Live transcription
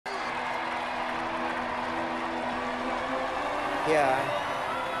Here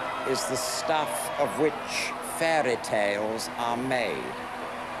is the stuff of which fairy tales are made.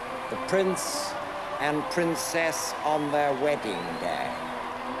 The prince and princess on their wedding day.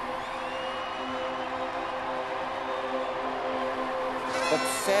 But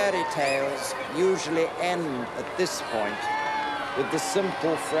fairy tales usually end at this point with the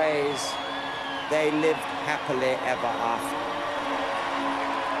simple phrase, "They lived happily ever after."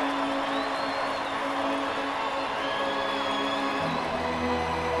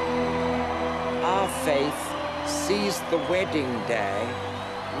 Our faith sees the wedding day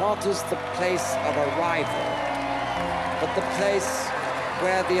not as the place of arrival, but the place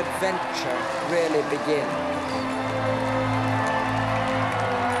where the adventure really begins.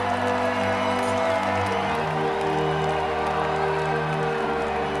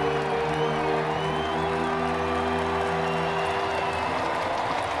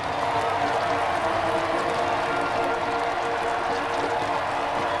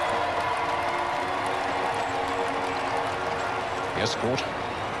 The escort,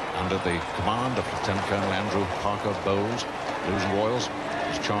 under the command of Lieutenant Colonel Andrew Parker Bowles, Blues Royals,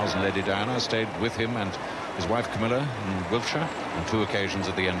 as Charles and Lady Diana stayed with him and his wife Camilla in Wiltshire on 2 occasions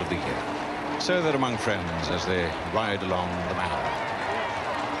at the end of the year. So they're among friends as they ride along the Mall.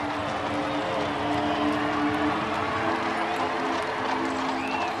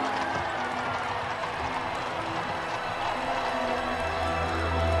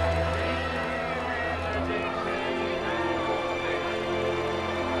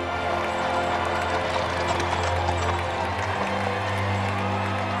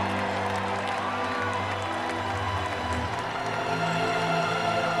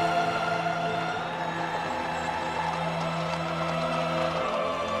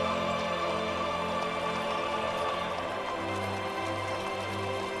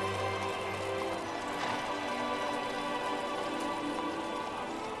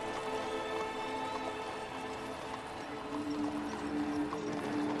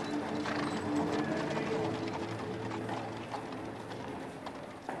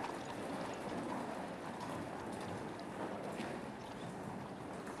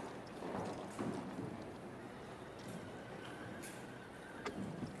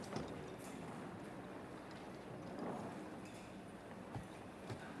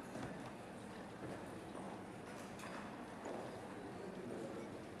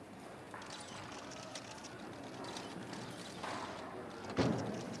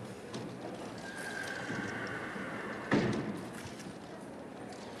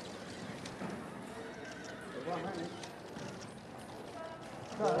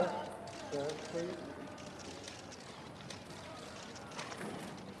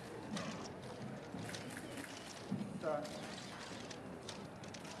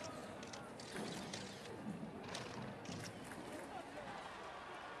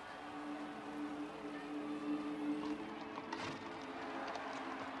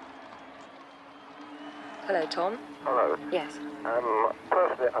 Hello, Tom. Hello. Yes.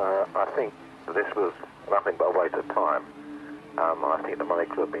 Personally, I think this was nothing but a waste of time. I think the money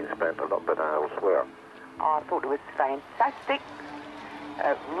could have been spent a lot better elsewhere. I thought it was fantastic.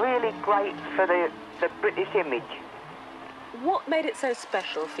 Really great for the British image. What made it so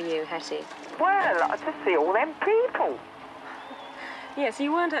special for you, Hetty? Well, to see all them people. Yes,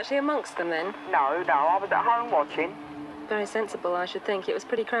 you weren't actually amongst them then? No, I was at home watching. Very sensible, I should think. It was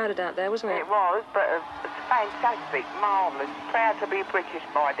pretty crowded out there, wasn't it? It was, but it's fantastic, marvellous. Proud to be British,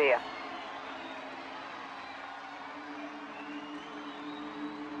 my dear.